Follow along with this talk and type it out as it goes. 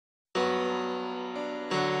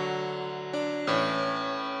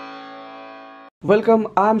Welcome,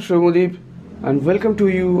 I'm Soumyadeep and welcome to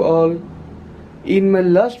you all. In my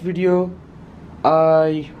last video,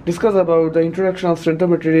 I discussed about the introduction of strength of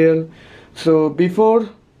material. So before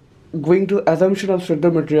going to assumption of strength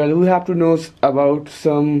of material, we have to know about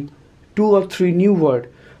some 2 or 3 new words.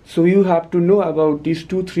 So you have to know about these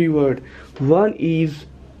 2-3 words. One is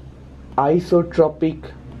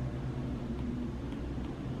isotropic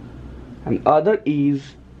and other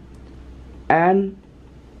is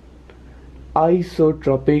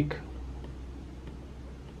isotropic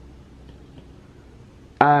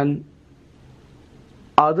and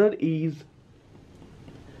other is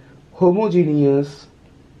homogeneous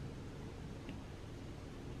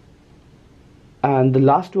and the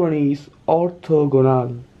last one is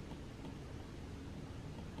orthogonal.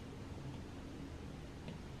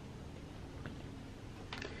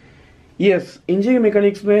 Yes, engineering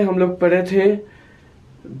mechanics में हम लोग पढ़े थे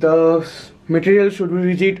the material should be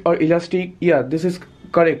rigid or elastic. Yeah, this is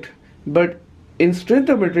correct, but in strength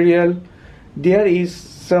of material there is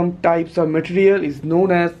some types of material is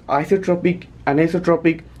known as isotropic,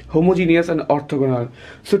 anisotropic, homogeneous and orthogonal.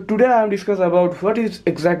 So today I am discussing about what is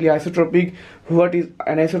exactly isotropic, what is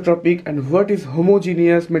anisotropic and what is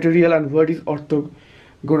homogeneous material and what is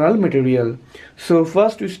orthogonal material. So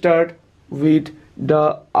first we start with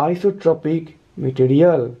the isotropic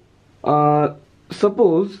material.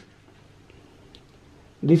 Suppose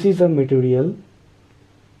this is a material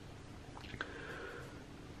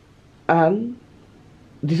and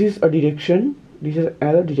this is a direction, this is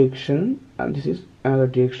another direction and this is another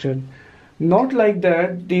direction. Not like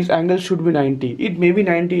that these angles should be 90. It may be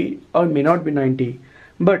 90 or may not be 90.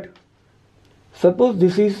 But suppose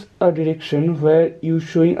this is a direction where you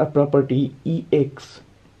showing a property Ex.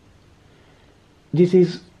 This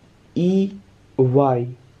is Ey.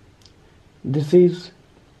 This is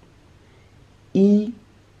Ez.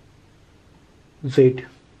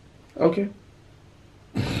 Okay.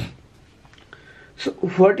 So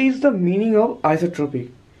what is the meaning of isotropic?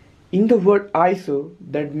 In the word iso,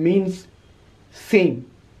 that means same.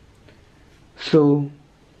 So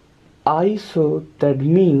iso, that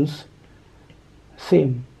means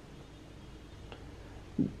same.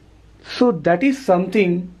 So that is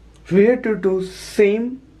something related to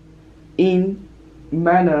same in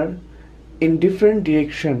manner in different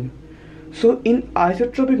direction. So in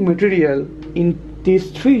isotropic material, in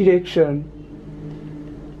these 3 direction,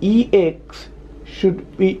 Ex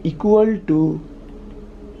should be equal to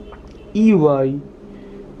Ey,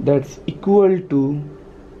 that's equal to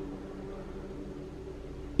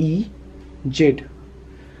Ez.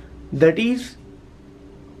 That is,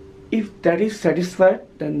 if that is satisfied,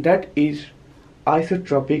 then that is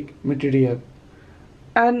isotropic material.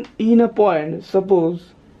 And in a point,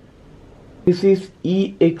 suppose this is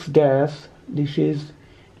Ex dash, this is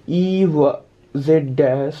Ez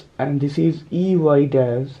dash and this is Ey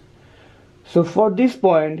dash. So for this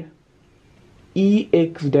point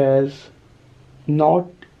Ex dash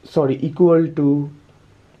equal to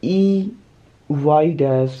Ey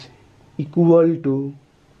dash equal to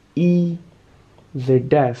Ez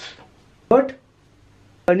dash. But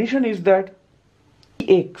condition is that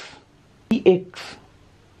Ex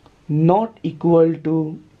not equal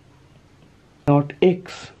to not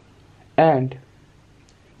X and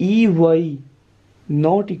Ey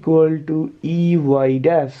not equal to Ey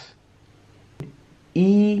dash,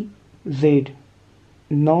 Ez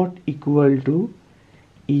not equal to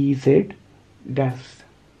Ez dash.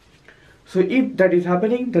 So if that is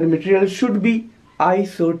happening, then material should be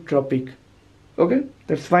isotropic. Okay,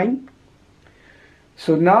 that's fine.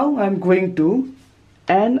 So now I'm going to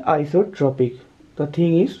anisotropic. The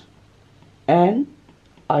thing is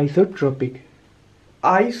anisotropic.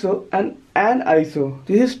 Iso and aniso,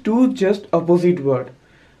 this is 2 just opposite word.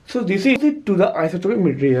 So this is it to the isotropic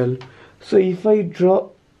material. So if I draw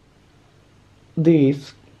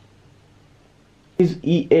this is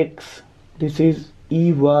Ex, this is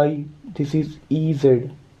Ey, this is Ez.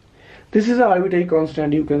 This is an arbitrary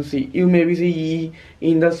constant. You can see, you maybe see E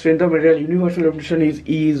in the strength of material universal definition is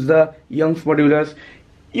E is the Young's modulus.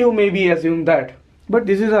 You maybe assume that, but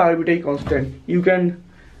this is an arbitrary constant. You can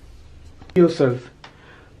yourself.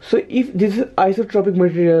 So if this is isotropic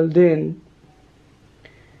material, then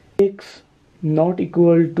X not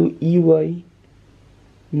equal to Ey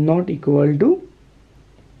not equal to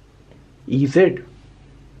Ez.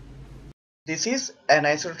 This is an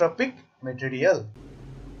isotropic material.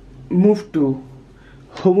 Move to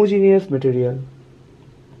homogeneous material.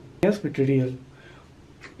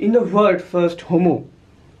 In the word first homo,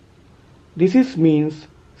 this is means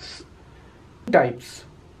types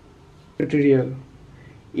material.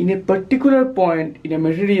 In a particular point in a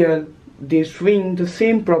material they swing the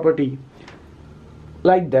same property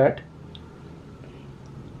like that.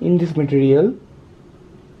 In this material,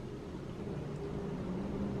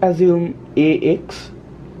 assume AX,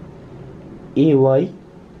 AY,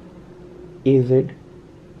 AZ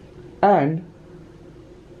and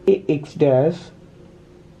AX dash,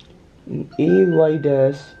 AY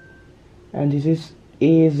dash, and this is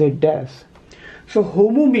AZ dash. So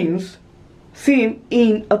homo means same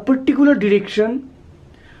in a particular direction.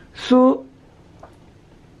 So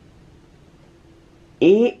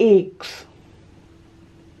AX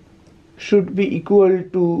should be equal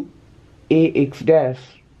to AX dash,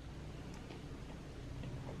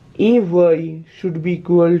 AY should be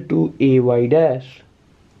equal to AY dash,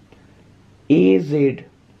 AZ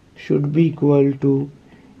should be equal to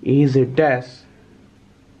AZ dash.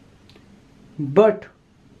 But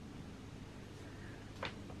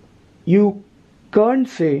you can't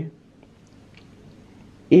say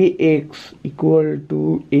AX equal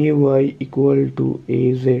to AY equal to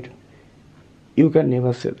AZ. You can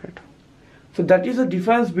never say that. So that is the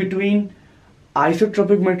difference between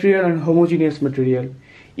isotropic material and homogeneous material.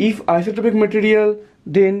 If isotropic material,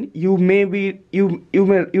 then you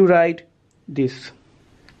write this.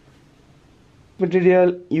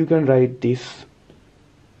 Material, you can write this.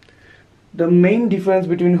 The main difference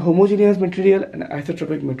between homogeneous material and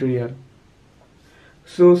isotropic material.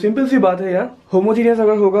 So simple सी बात है यार, homogeneous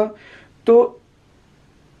अगर होगा तो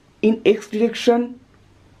in x direction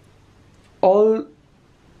all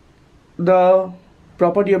the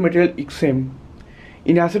property of material is same.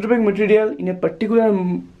 In isotropic material, in a particular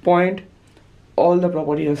point, all the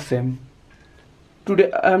property is same.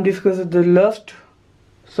 Today I am discussing the last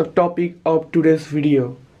subtopic of today's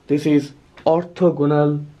video. This is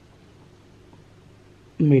orthogonal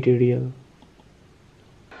material.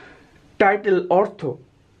 Title ortho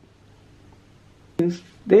means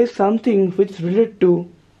there is something which is related to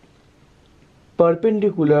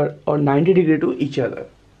perpendicular or 90 degree to each other.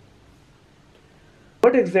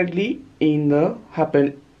 What exactly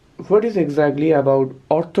what is exactly about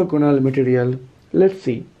orthogonal material? Let's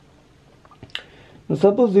see. Now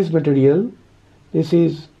suppose this material, this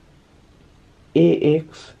is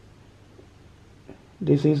AX,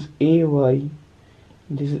 this is AY,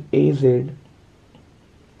 this is AZ,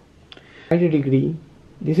 90 degree,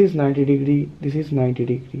 this is 90 degree, this is 90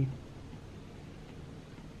 degree.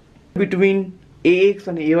 Between AX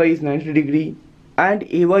and AY is 90 degree, and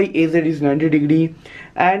AY AZ is 90 degree,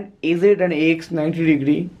 and AZ and AX 90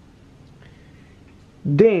 degree.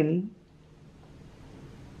 Then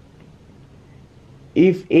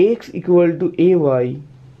if AX equal to AY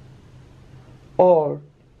or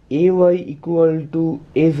AY equal to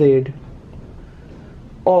AZ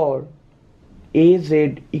or AZ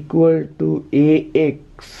equal to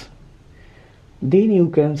AX, then you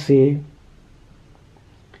can say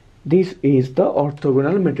this is the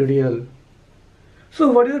orthogonal material. So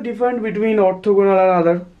what is the difference between orthogonal and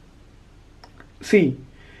other? See,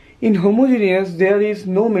 in homogeneous there is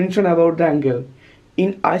no mention about the angle.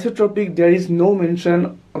 In isotropic there is no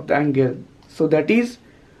mention of the angle. So that is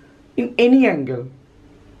in any angle.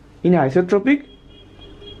 In isotropic,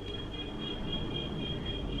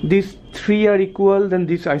 these three are equal, then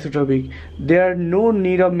this isotropic. There are no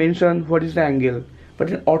need of mention what is the angle. But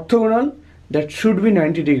in orthogonal, that should be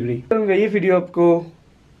 90 degree. ये video आपको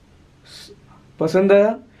पसंद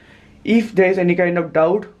आया? If there is any kind of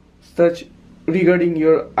doubt such regarding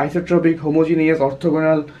your isotropic, homogeneous,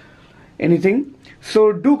 orthogonal, anything,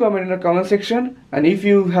 so do comment in the comment section. And if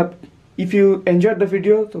you enjoyed the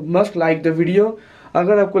video, so must like the video.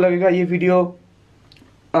 अगर आपको लगेगा ये video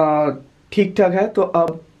ठीक ठाक है तो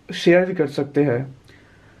आप share भी कर सकते हैं.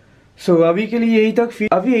 सो अभी के लिए यही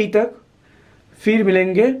तक, फिर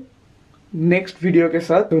मिलेंगे नेक्स्ट वीडियो के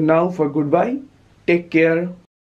साथ. तो now for good bye, take care.